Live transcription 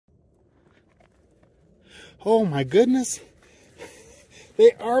Oh my goodness.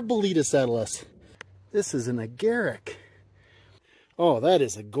 They are Boletus Edulis. This is an Agaric. Oh, that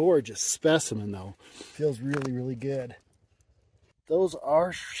is a gorgeous specimen though. Feels really, really good. Those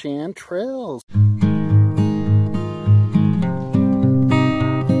are Chanterelles.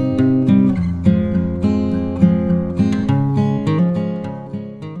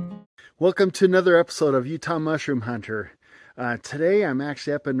 Welcome to another episode of Utah Mushroom Hunter. Today I'm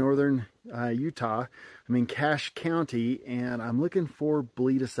actually up in northern Utah. I'm in Cache County and I'm looking for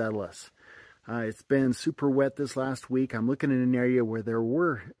Boletus Edulis. It's been super wet this last week. I'm looking in an area where there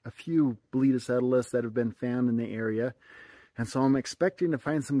were a few Boletus Edulis that have been found in the area. And so I'm expecting to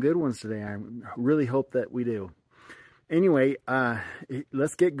find some good ones today. I really hope that we do. Anyway,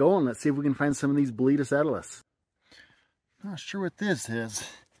 let's get going. Let's see if we can find some of these Boletus Edulis. Not sure what this is.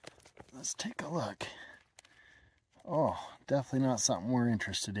 Let's take a look. Oh, definitely not something we're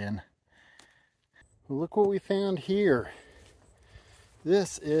interested in. Well, look what we found here.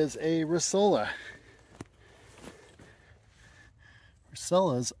 This is a Rosola.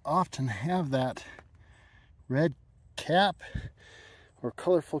 Rosolas often have that red cap or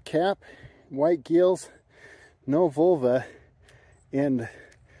colorful cap, white gills, no vulva, and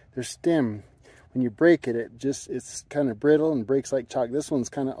their stem, when you break it, it's kind of brittle and breaks like chalk. This one's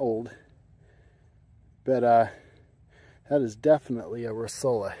kind of old, but that is definitely a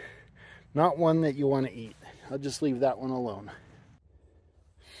Rosola. Not one that you want to eat. I'll just leave that one alone.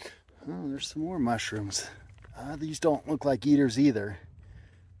 Oh, there's some more mushrooms. These don't look like eaters either.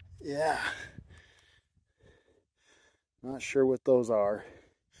 Yeah. Not sure what those are,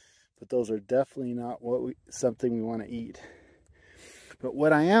 but those are definitely not something we want to eat. But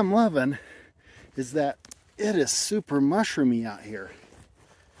what I am loving is that it is super mushroomy out here.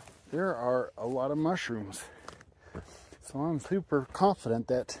 There are a lot of mushrooms. So I'm super confident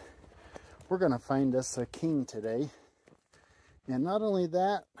that we're going to find us a king today. And not only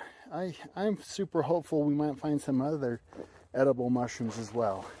that, I'm super hopeful we might find some other edible mushrooms as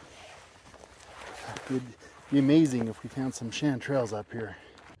well. It'd be amazing if we found some chanterelles up here.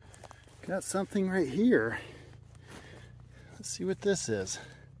 Got something right here. Let's see what this is.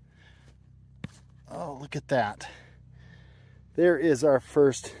 Oh, look at that. There is our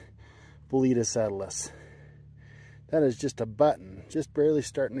first Boletus Edulis. That is just a button, just barely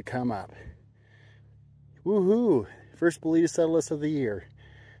starting to come up. Woohoo! First Boletus Edulis of the year.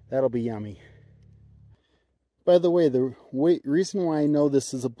 That'll be yummy. By the way, the reason why I know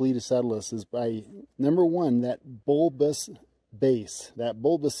this is a Boletus Edulis is by, number one, that bulbous base, that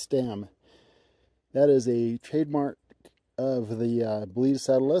bulbous stem. That is a trademark of the Boletus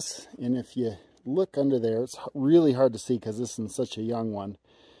Edulis, and if you look under there, it's really hard to see because this is such a young one,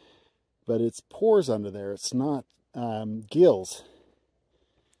 but it's pores under there. It's not gills.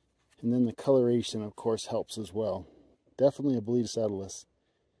 And then the coloration, of course, helps as well. Definitely a Boletus Edulis.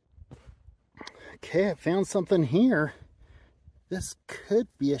 Okay, I found something here. This could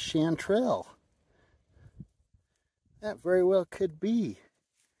be a chanterelle. That very well could be.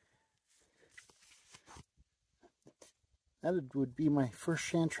 That would be my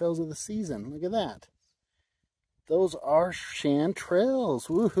first chanterelles of the season. Look at that. Those are chanterelles.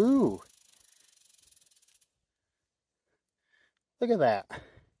 Woohoo! Look at that.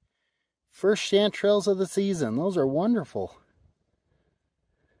 First chanterelles of the season. Those are wonderful.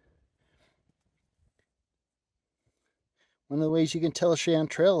 One of the ways you can tell a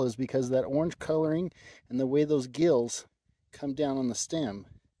chanterelle is because of that orange coloring and the way those gills come down on the stem.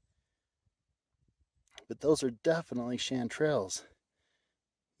 But those are definitely chanterelles.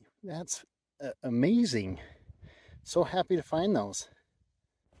 That's amazing. So happy to find those.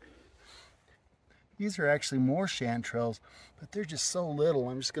 These are actually more chanterelles, but they're just so little,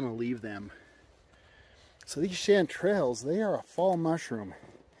 I'm just going to leave them. So these chanterelles, they are a fall mushroom.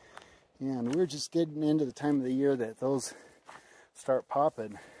 And we're just getting into the time of the year that those start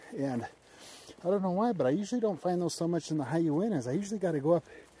popping. And I don't know why, but I usually don't find those so much in the high Uintas. I usually got to go up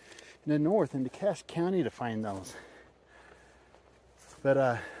in the north into Cache County to find those.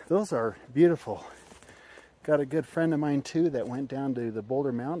 But those are beautiful. Got a good friend of mine too that went down to the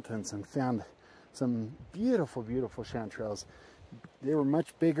Boulder Mountains and found some beautiful, beautiful chanterelles. They were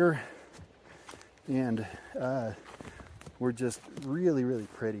much bigger and were just really, really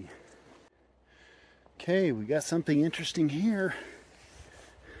pretty. Okay, we got something interesting here.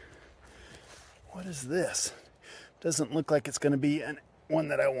 What is this? Doesn't look like it's going to be one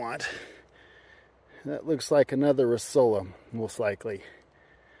that I want. That looks like another Rosola, most likely.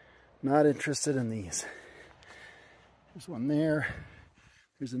 Not interested in these. There's one there.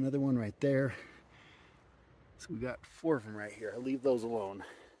 There's another one right there. So we got 4 of them right here. I'll leave those alone.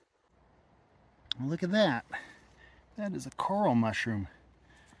 Look at that. That is a coral mushroom.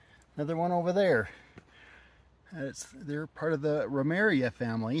 Another one over there. They're part of the Romeria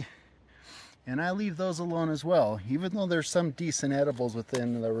family. And I leave those alone as well. Even though there's some decent edibles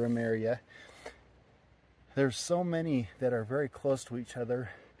within the Romeria, there's so many that are very close to each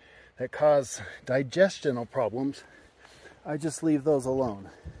other that cause digestional problems. I just leave those alone.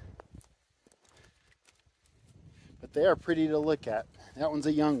 But they are pretty to look at. That one's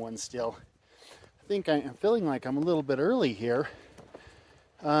a young one still. I think I'm feeling like I'm a little bit early here.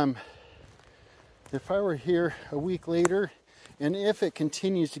 If I were here a week later, and if it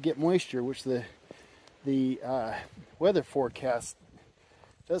continues to get moisture, which the weather forecast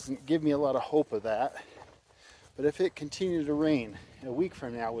doesn't give me a lot of hope of that, but if it continued to rain, a week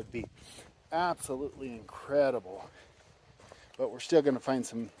from now would be absolutely incredible. But we're still going to find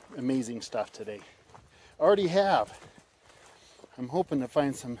some amazing stuff today. Already have. I'm hoping to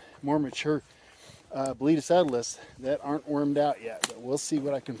find some more mature Boletus Edulis that aren't wormed out yet, but we'll see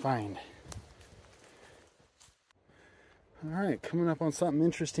what I can find. All right, coming up on something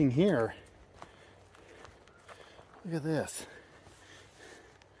interesting here. Look at this.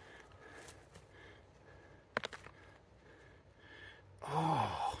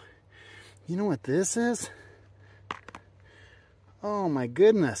 Oh, you know what this is? Oh my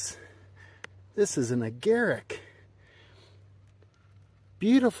goodness. This is an agaric.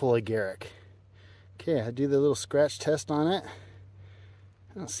 Beautiful agaric. Okay, I do the little scratch test on it.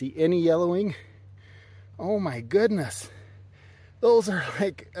 I don't see any yellowing. Oh my goodness. Those are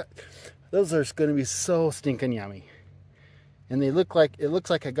like, those are going to be so stinking yummy. And they look like, it looks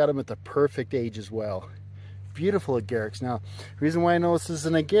like I got them at the perfect age as well. Beautiful agarics. Now, the reason why I know this is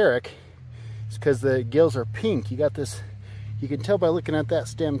an agaric is because the gills are pink. You got this, you can tell by looking at that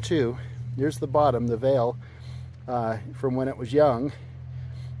stem too. There's the bottom, the veil, from when it was young.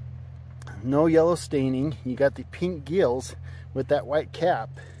 No yellow staining. You got the pink gills with that white cap.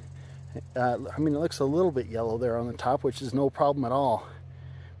 I mean, it looks a little bit yellow there on the top, which is no problem at all.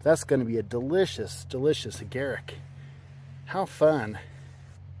 That's going to be a delicious, delicious agaric. How fun.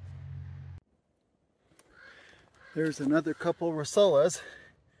 There's another couple Rosellas.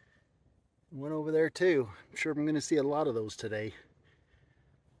 One over there too. I'm sure I'm going to see a lot of those today.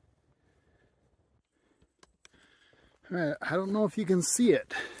 All right, I don't know if you can see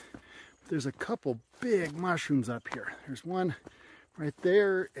it. There's a couple big mushrooms up here. There's one right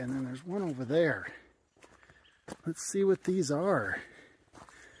there, and then there's one over there. Let's see what these are.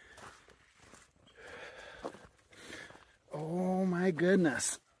 Oh my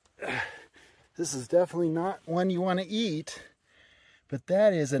goodness. This is definitely not one you want to eat, but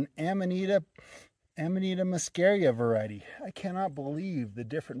that is an Amanita muscaria variety. I cannot believe the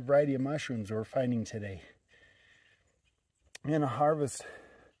different variety of mushrooms we're finding today. I'm going to harvest,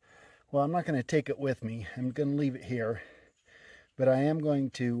 well, I'm not going to take it with me. I'm going to leave it here. But I am going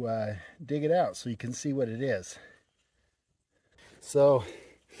to dig it out so you can see what it is. So,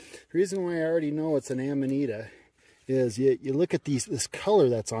 the reason why I already know it's an Amanita is you look at this color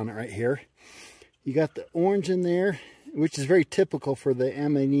that's on it right here. You got the orange in there, which is very typical for the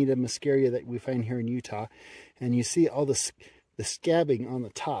Amanita muscaria that we find here in Utah. And you see all the scabbing on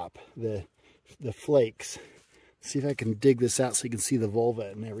the top, the flakes. See if I can dig this out so you can see the vulva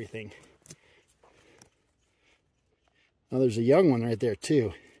and everything. Oh, there's a young one right there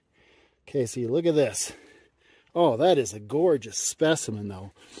too. Okay, so you look at this. Oh, that is a gorgeous specimen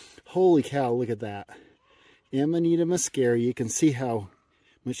though. Holy cow, look at that. Amanita muscaria. You can see how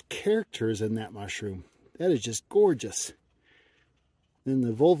much character is in that mushroom. That is just gorgeous. Then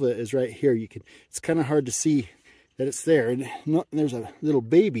the vulva is right here. It's kind of hard to see that it's there. And there's a little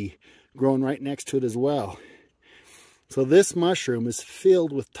baby growing right next to it as well. So this mushroom is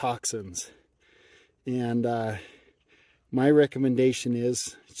filled with toxins. And my recommendation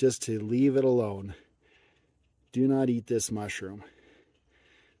is just to leave it alone. Do not eat this mushroom.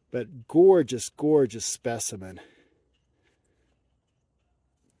 But gorgeous, gorgeous specimen.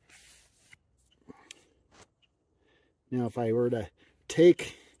 Now if I were to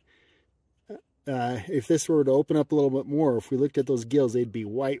take, if this were to open up a little bit more, if we looked at those gills, they'd be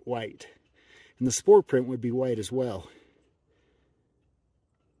white. And the spore print would be white as well.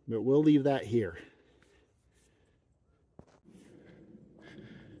 But we'll leave that here.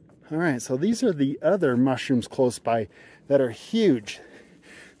 All right, so these are the other mushrooms close by that are huge.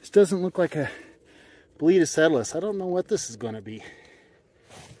 This doesn't look like a Boletus Edulis. I don't know what this is going to be.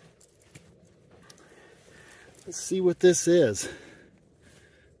 Let's see what this is.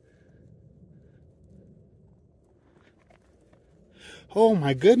 Oh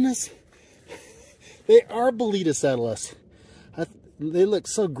my goodness. They are Boletus Edulis. They look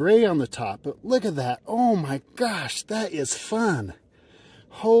so gray on the top, but look at that. Oh my gosh, that is fun.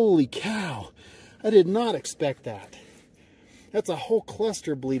 Holy cow. I did not expect that. That's a whole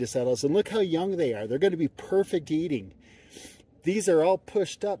cluster of Boletus Edulis, and look how young they are. They're going to be perfect eating. These are all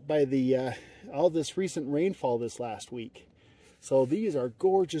pushed up by the all this recent rainfall this last week. So these are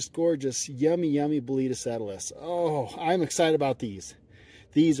gorgeous, gorgeous, yummy, yummy Boletus Edulis. Oh, I'm excited about these.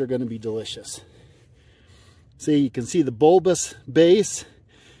 These are going to be delicious. See, you can see the bulbous base.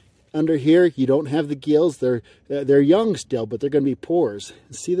 Under here, you don't have the gills. They're young still, but they're going to be pores.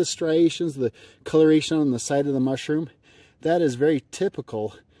 See the striations, the coloration on the side of the mushroom? That is very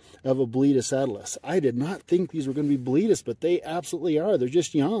typical of a Boletus Edulis. I did not think these were going to be Boletus, but they absolutely are. They're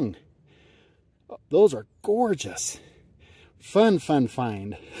just young. Those are gorgeous. Fun, fun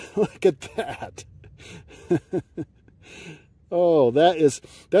find. Look at that. Oh,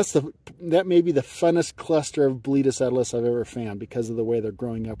 that may be the funnest cluster of Boletus Edulis I've ever found because of the way they're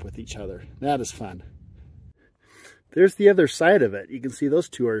growing up with each other. That is fun. There's the other side of it. You can see those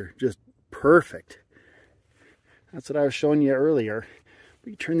two are just perfect. That's what I was showing you earlier. But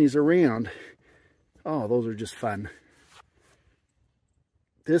you turn these around. Oh, those are just fun.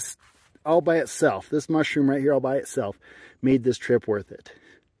 This all by itself, this mushroom right here all by itself, made this trip worth it.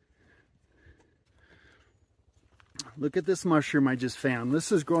 Look at this mushroom I just found.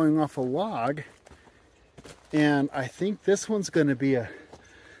 This is growing off a log, and I think this one's going to be a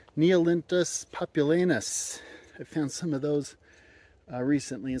Neolintus populanus. I found some of those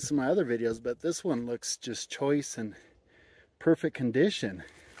recently in some of my other videos, but this one looks just choice and perfect condition.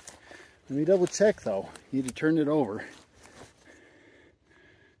 Let me double check though. Need to turn it over.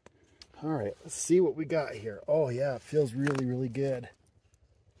 All right, let's see what we got here. Oh yeah, it feels really, really good.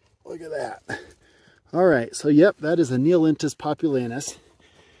 Look at that. All right, so yep, that is a Neolintus populanus.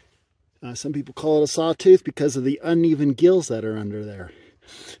 Some people call it a sawtooth because of the uneven gills that are under there.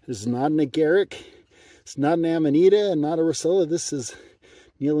 This is not an agaric, it's not an amanita, and not a rosola. This is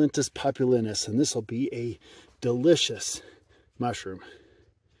Neolintus populanus, and this will be a delicious mushroom.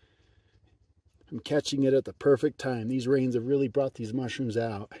 I'm catching it at the perfect time. These rains have really brought these mushrooms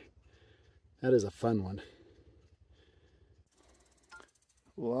out. That is a fun one.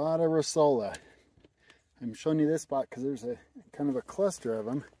 A lot of rosola. I'm showing you this spot because there's a kind of a cluster of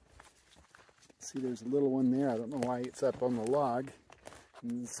them. See, there's a little one there. I don't know why it's up on the log.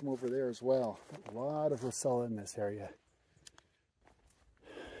 And there's some over there as well. A lot of rosola in this area.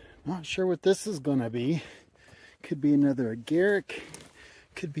 Not sure what this is going to be. Could be another agaric.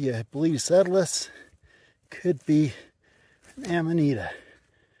 Could be a Boletus Edulis. Could be an amanita.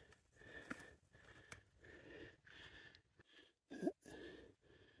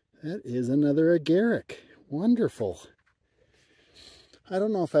 That is another agaric. Wonderful. I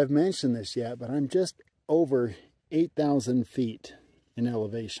don't know if I've mentioned this yet, but I'm just over 8,000 feet in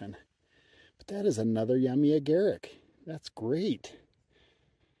elevation. But that is another yummy agaric. That's great.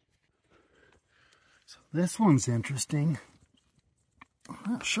 So this one's interesting.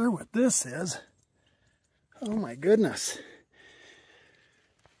 I'm not sure what this is. Oh my goodness.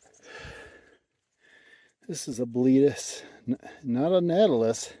 This is a Boletus, not an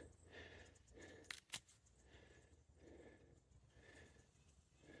Edulis.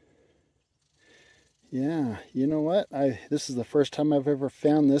 Yeah, you know what? This is the first time I've ever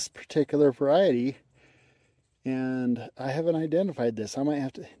found this particular variety, and I haven't identified this. I might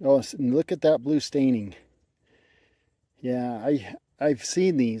have to. Oh, look at that blue staining. Yeah, I've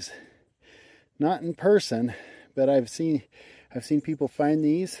seen these, not in person, but I've seen people find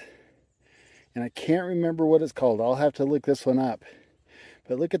these, and I can't remember what it's called. I'll have to look this one up.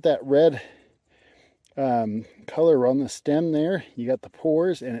 But look at that red color on the stem there. You got the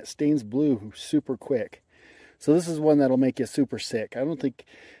pores, and it stains blue super quick. So this is one that'll make you super sick. I don't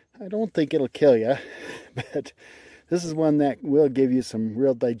think it'll kill you, but this is one that will give you some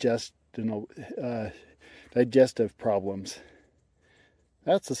real digestive problems.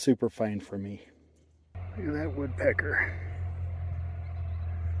 That's a super find for me. Look at that woodpecker.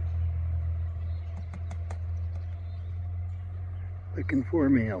 Looking for a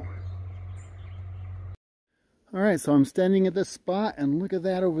meal. Alright, so I'm standing at this spot, and look at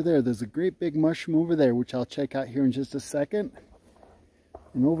that over there. There's a great big mushroom over there, which I'll check out here in just a second.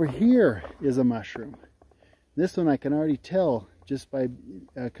 And over here is a mushroom. This one I can already tell just by,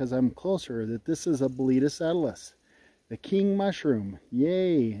 because I'm closer, that this is a Boletus Edulis. The king mushroom.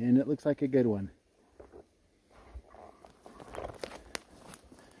 Yay! And it looks like a good one.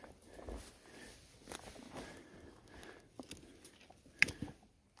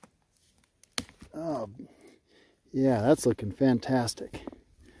 Oh, yeah, that's looking fantastic.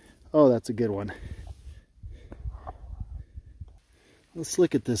 Oh, that's a good one. Let's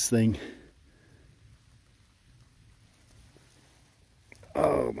look at this thing.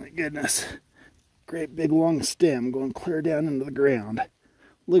 Oh my goodness. Great big long stem going clear down into the ground.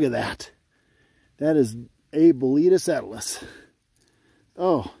 Look at that. That is a Boletus Edulis.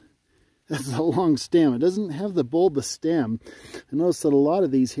 Oh, that's a long stem. It doesn't have the bulbous stem. I noticed that a lot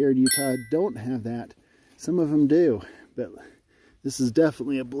of these here in Utah don't have that. Some of them do, but this is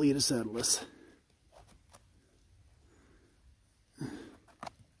definitely a Boletus Edulis.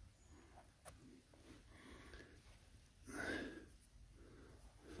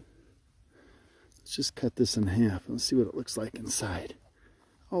 Let's just cut this in half and see what it looks like inside.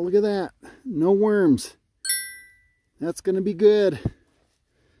 Oh, look at that. No worms. That's going to be good.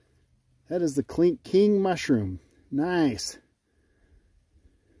 That is the king mushroom. Nice.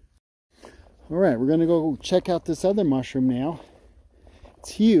 All right, we're going to go check out this other mushroom now.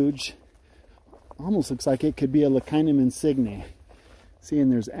 It's huge. Almost looks like it could be a Lechinum insigne. See,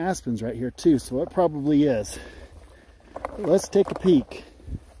 and there's aspens right here too, so it probably is. Let's take a peek.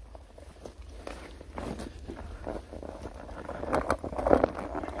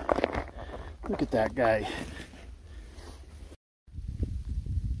 Look at that guy.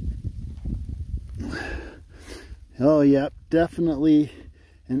 Oh, yep, definitely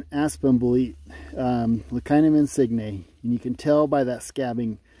an aspen bolete, Lechinum insigne, and you can tell by that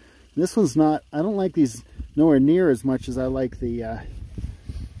scabbing. This one's not. I don't like these nowhere near as much as I like the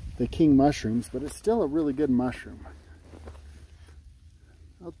king mushrooms, but it's still a really good mushroom.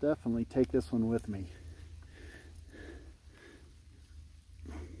 I'll definitely take this one with me.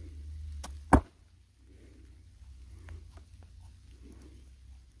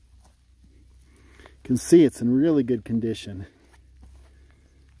 You can see it's in really good condition.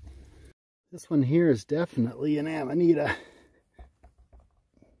 This one here is definitely an Amanita.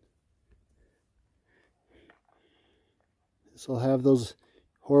 This will have those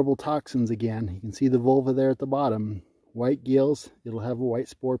horrible toxins again. You can see the vulva there at the bottom. White gills. It'll have a white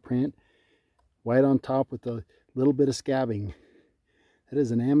spore print. White on top with a little bit of scabbing. That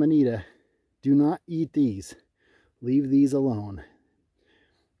is an Amanita. Do not eat these. Leave these alone.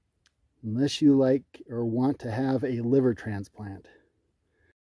 Unless you like or want to have a liver transplant.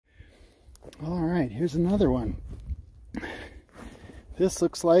 All right, here's another one. This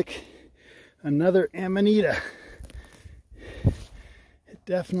looks like another Amanita. It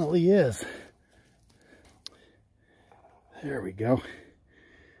definitely is. There we go.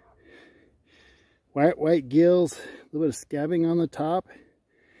 White gills, a little bit of scabbing on the top,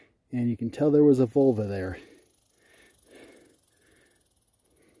 and you can tell there was a vulva there.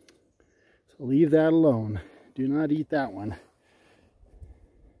 Leave that alone. Do not eat that one.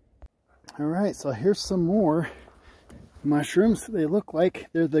 All right, so here's some more mushrooms. They look like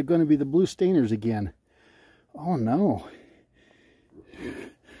they're going to be the blue stainers again. Oh no.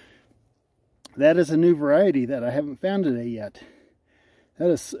 That is a new variety that I haven't found today yet.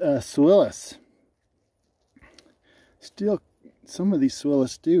 That is Edulis. Still, some of these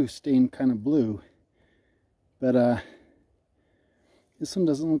Edulis do stain kind of blue, but this one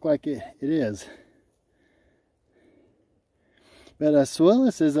doesn't look like it is. But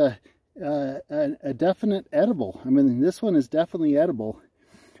Edulis is a definite edible. I mean, this one is definitely edible.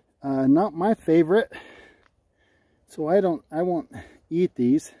 Not my favorite, so I won't eat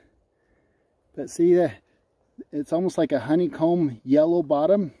these. But see that it's almost like a honeycomb yellow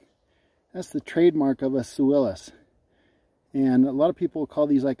bottom. That's the trademark of a Edulis. And a lot of people call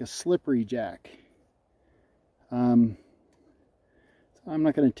these like a slippery jack. I'm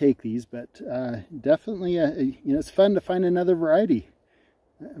not going to take these, but definitely, you know, it's fun to find another variety.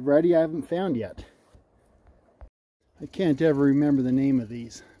 A variety I haven't found yet. I can't ever remember the name of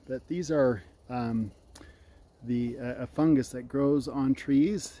these, but these are a fungus that grows on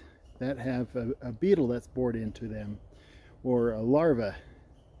trees that have a beetle that's bored into them, or a larva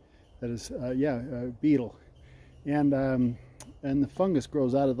that is, a beetle, and the fungus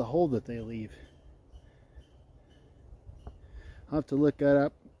grows out of the hole that they leave. I'll have to look that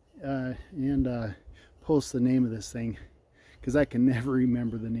up and post the name of this thing, because I can never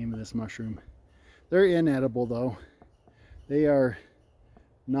remember the name of this mushroom. They're inedible though. They are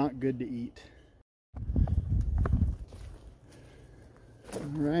not good to eat.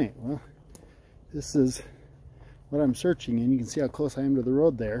 Alright, well, this is what I'm searching, and you can see how close I am to the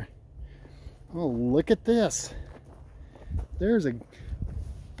road there. Oh, look at this. There's a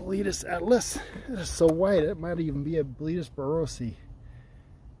Boletus Edulis. It is so white, it might even be a Boletus barosi.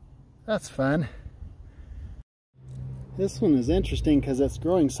 That's fun. This one is interesting because it's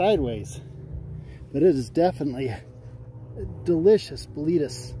growing sideways, but it is definitely a delicious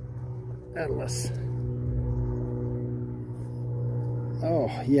Boletus Edulis.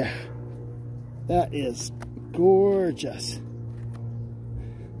 Oh yeah, that is gorgeous.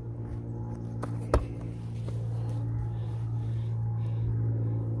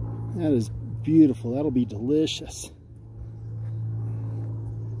 That is beautiful. That'll be delicious.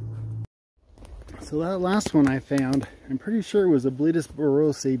 So that last one I found, I'm pretty sure it was a Boletus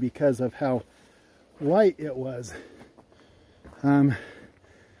borosii because of how white it was.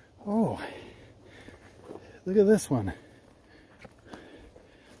 Oh, look at this one.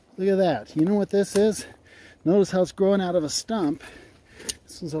 Look at that. You know what this is? Notice how it's growing out of a stump.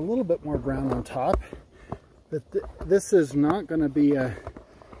 This one's a little bit more brown on top, but this is not going to be a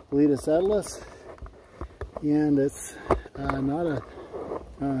Boletus Edulis, and it's not a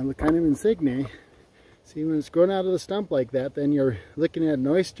kind of insigne. See, when it's growing out of the stump like that, then you're looking at an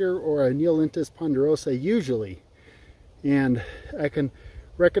oyster or a Neolintus ponderosa usually. And I can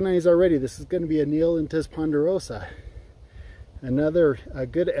recognize already this is going to be a Neolintus ponderosa. Another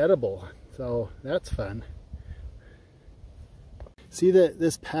good edible, so that's fun. See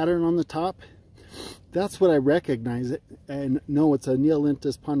this pattern on the top? That's what I recognize it and know it's a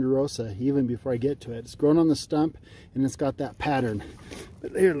Neolintus ponderosa even before I get to it. It's grown on the stump and it's got that pattern.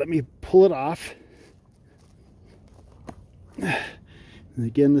 But here, let me pull it off. And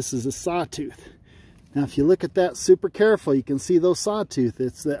again, this is a sawtooth. Now if you look at that super careful, you can see those sawtooth.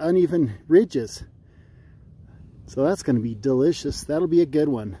 It's the uneven ridges. So that's going to be delicious. That'll be a good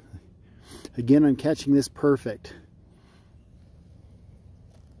one. Again, I'm catching this perfect.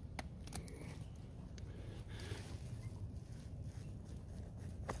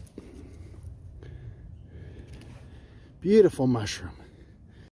 Beautiful mushroom.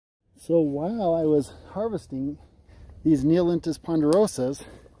 So while I was harvesting these Neolintus ponderosas,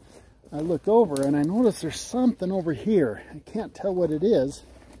 I looked over and I noticed there's something over here. I can't tell what it is.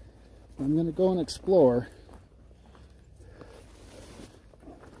 I'm going to go and explore.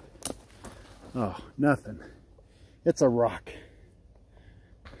 Oh, nothing. It's a rock.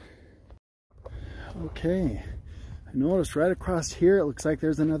 Okay. I noticed right across here, it looks like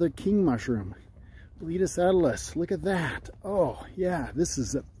there's another king mushroom. Boletus Edulis. Look at that. Oh, yeah. This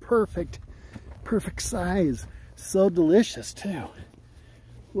is a perfect size. So delicious, too.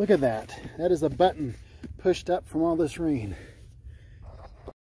 Look at that. That is a button pushed up from all this rain.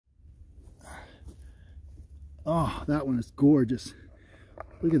 Oh, that one is gorgeous.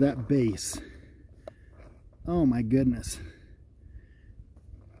 Look at that base. Oh my goodness.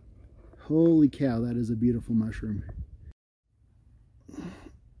 Holy cow, that is a beautiful mushroom.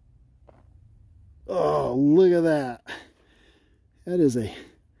 Oh, look at that. That is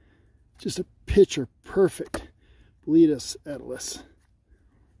just a picture perfect Boletus Edulis.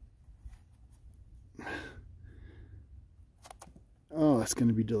 Oh, that's going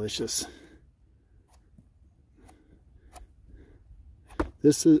to be delicious.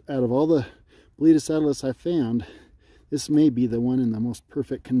 This is, out of all the Boletus Edulis I found, this may be the one in the most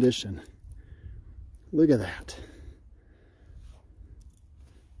perfect condition. Look at that.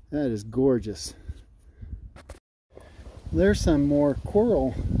 That is gorgeous. There's some more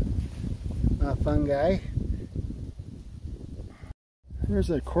coral fungi. There's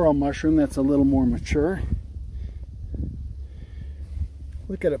a coral mushroom that's a little more mature.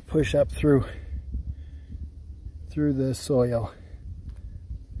 Look at it push up through the soil.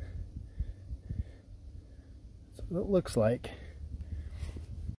 That's what it looks like.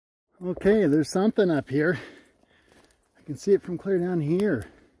 Okay, there's something up here. I can see it from clear down here.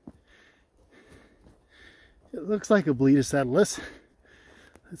 It looks like a Boletus Edulis.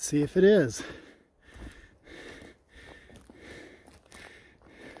 Let's see if it is.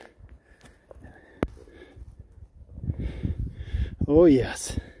 Oh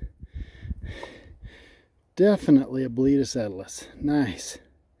yes, definitely a Boletus Edulis. Nice,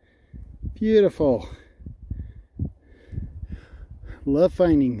 beautiful. Love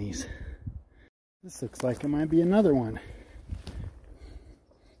finding these. This looks like it might be another one.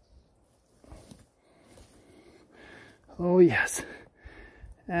 Oh yes,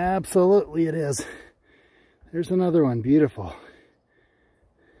 absolutely it is. There's another one, beautiful.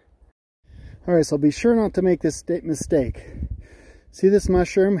 All right, so be sure not to make this mistake. See, this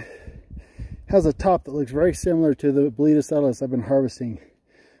mushroom has a top that looks very similar to the Boletus Edulis I've been harvesting.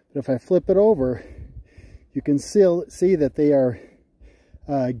 But if I flip it over, you can still see that they are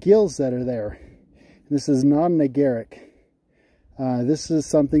gills that are there. And this is not an agaric. This is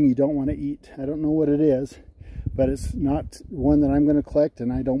something you don't want to eat. I don't know what it is, but it's not one that I'm going to collect,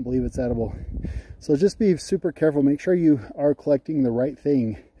 and I don't believe it's edible. So just be super careful. Make sure you are collecting the right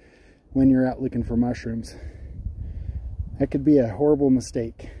thing when you're out looking for mushrooms. That could be a horrible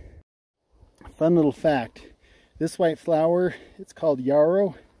mistake. Fun little fact. This white flower, it's called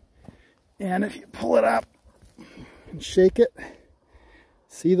yarrow. And if you pull it up and shake it,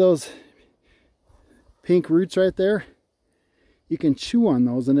 see those pink roots right there? You can chew on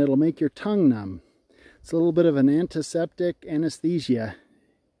those and it'll make your tongue numb. It's a little bit of an antiseptic anesthesia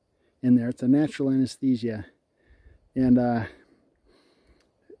in there. It's a natural anesthesia. And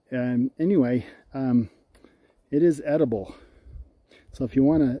anyway, it is edible. So if you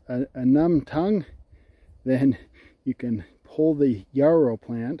want a numb tongue, then you can pull the yarrow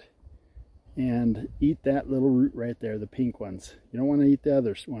plant and eat that little root right there, the pink ones. You don't want to eat the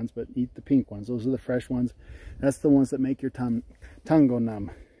other ones, but eat the pink ones. Those are the fresh ones. That's the ones that make your tongue go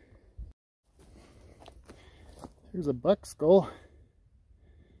numb. Here's a buck skull.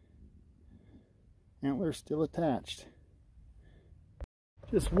 Antler still attached.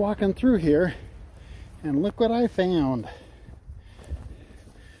 Just walking through here, and look what I found.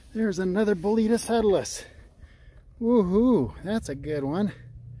 There's another Boletus Edulis. Woohoo, that's a good one.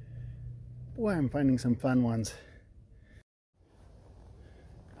 Boy, I'm finding some fun ones.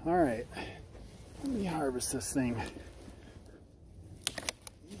 All right, let me harvest this thing.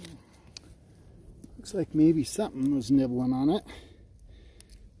 Looks like maybe something was nibbling on it.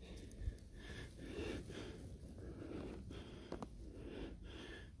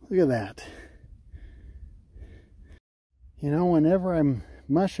 Look at that. You know, whenever I'm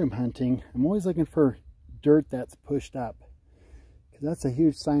mushroom hunting, I'm always looking for dirt that's pushed up, because that's a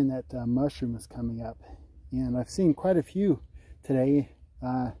huge sign that mushroom is coming up. And I've seen quite a few today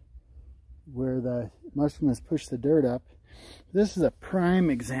where the mushroom has pushed the dirt up. This is a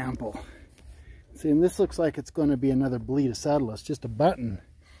prime example. See, and this looks like it's going to be another Boletus Edulis, just a button.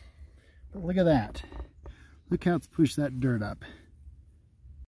 But look at that. Look how it's pushed that dirt up.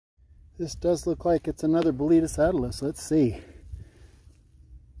 This does look like it's another Boletus Edulis. Let's see.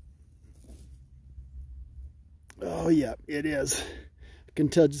 Oh yeah, it is. I can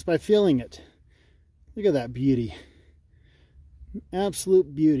tell just by feeling it. Look at that beauty.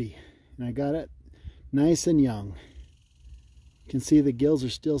 Absolute beauty. And I got it nice and young. You can see the gills are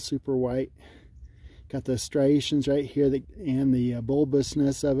still super white. Got the striations right here, and the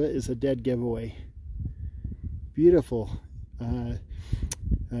bulbousness of it is a dead giveaway. Beautiful.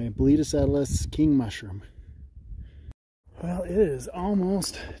 Boletus Edulis king mushroom. Well, it is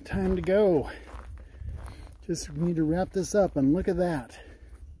almost time to go. Just need to wrap this up, and look at that.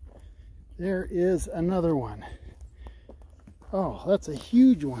 There is another one. Oh, that's a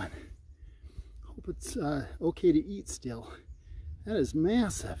huge one. Hope it's okay to eat still. That is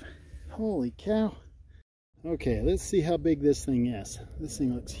massive. Holy cow. Okay, let's see how big this thing is. This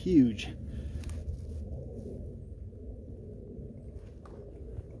thing looks huge.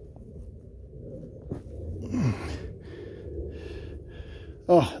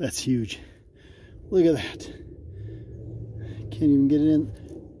 Oh, that's huge. Look at that. Can't even get it in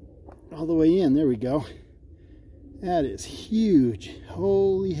all the way in. There we go. That is huge.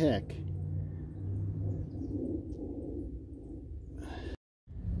 Holy heck.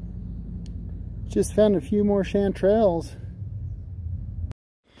 Just found a few more chanterelles.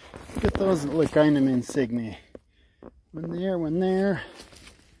 Look at those Agarics insignia. One there, one there.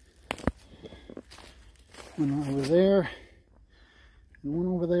 One over there. And one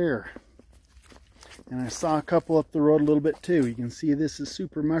over there. And I saw a couple up the road a little bit too. You can see this is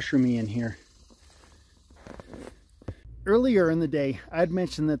super mushroomy in here. Earlier in the day, I'd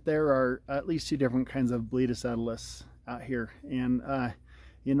mentioned that there are at least 2 different kinds of Boletus Edulis out here. And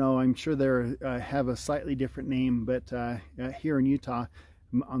you know, I'm sure they have a slightly different name, but here in Utah,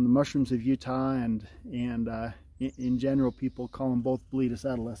 on the mushrooms of Utah and in general, people call them both Boletus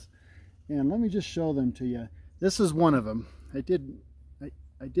Edulis. And let me just show them to you. This is one of them.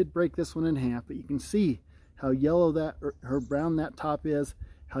 I did break this one in half, but you can see how yellow that, or brown that top is,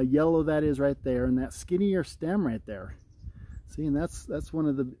 how yellow that is right there, and that skinnier stem right there. See, and that's one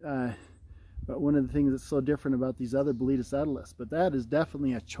of the things that's so different about these other Boletus Edulis. But that is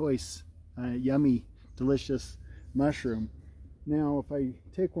definitely a choice, yummy, delicious mushroom. Now, if I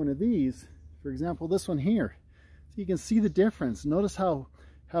take one of these, for example, this one here, so you can see the difference. Notice how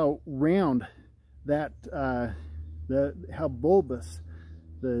round that, how bulbous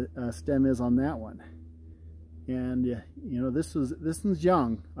the stem is on that one. And you know, this one's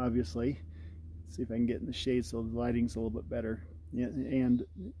young, obviously. Let's see if I can get in the shade so the lighting's a little bit better. And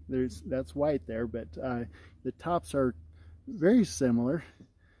that's white there, but the tops are very similar,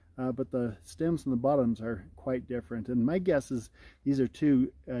 but the stems and the bottoms are quite different. And my guess is these are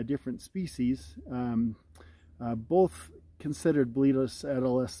 2 different species, both considered Boletus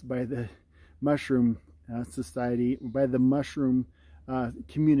Edulis by the mushroom society, by the mushroom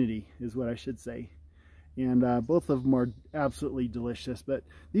community is what I should say. and both of them are absolutely delicious. But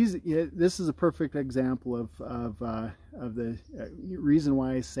this is a perfect example of the reason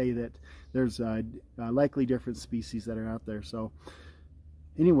why I say that there's likely different species that are out there. So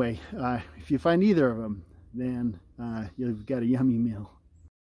anyway, if you find either of them, then you've got a yummy meal.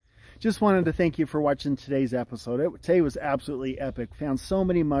 Just wanted to thank you for watching today's episode. Today was absolutely epic. Found so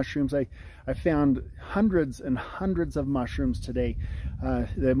many mushrooms. I found hundreds and hundreds of mushrooms today.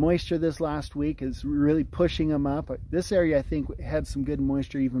 The moisture this last week is really pushing them up. This area, I think, had some good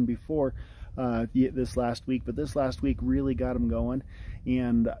moisture even before this last week, but this last week really got them going.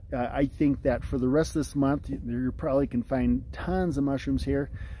 And I think that for the rest of this month, you probably can find tons of mushrooms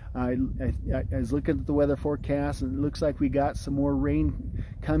here. I was looking at the weather forecast, and it looks like we got some more rain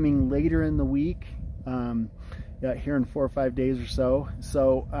coming later in the week, here in 4 or 5 days or so.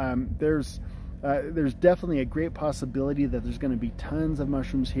 So there's definitely a great possibility that there's going to be tons of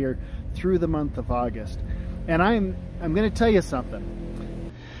mushrooms here through the month of August. And I'm going to tell you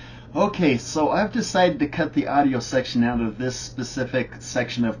something. Okay, so I've decided to cut the audio section out of this specific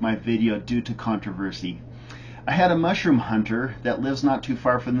section of my video due to controversy. I had a mushroom hunter that lives not too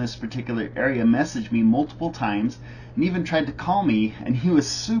far from this particular area message me multiple times and even tried to call me, and he was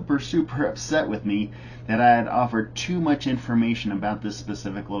super upset with me that I had offered too much information about this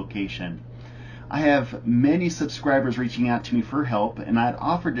specific location. I have many subscribers reaching out to me for help, and I had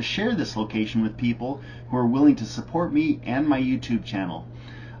offered to share this location with people who are willing to support me and my YouTube channel.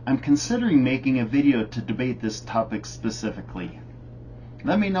 I'm considering making a video to debate this topic specifically.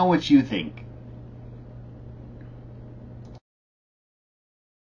 Let me know what you think.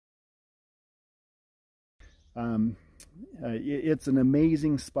 It's an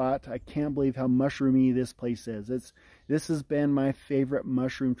amazing spot. I can't believe how mushroomy this place is. This has been my favorite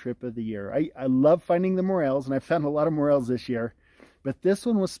mushroom trip of the year. I love finding the morels, and I found a lot of morels this year, but this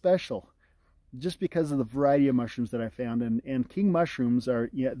one was special just because of the variety of mushrooms that I found. And king mushrooms are,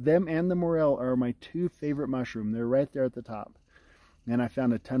 them and the morel are my two favorite mushroom. They're right there at the top. And I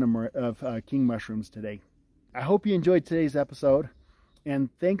found a ton of king mushrooms today. I hope you enjoyed today's episode, and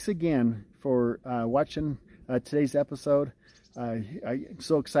thanks again for watching today's episode. I'm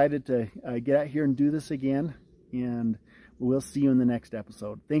so excited to get out here and do this again, and we'll see you in the next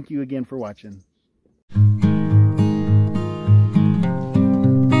episode. Thank you again for watching.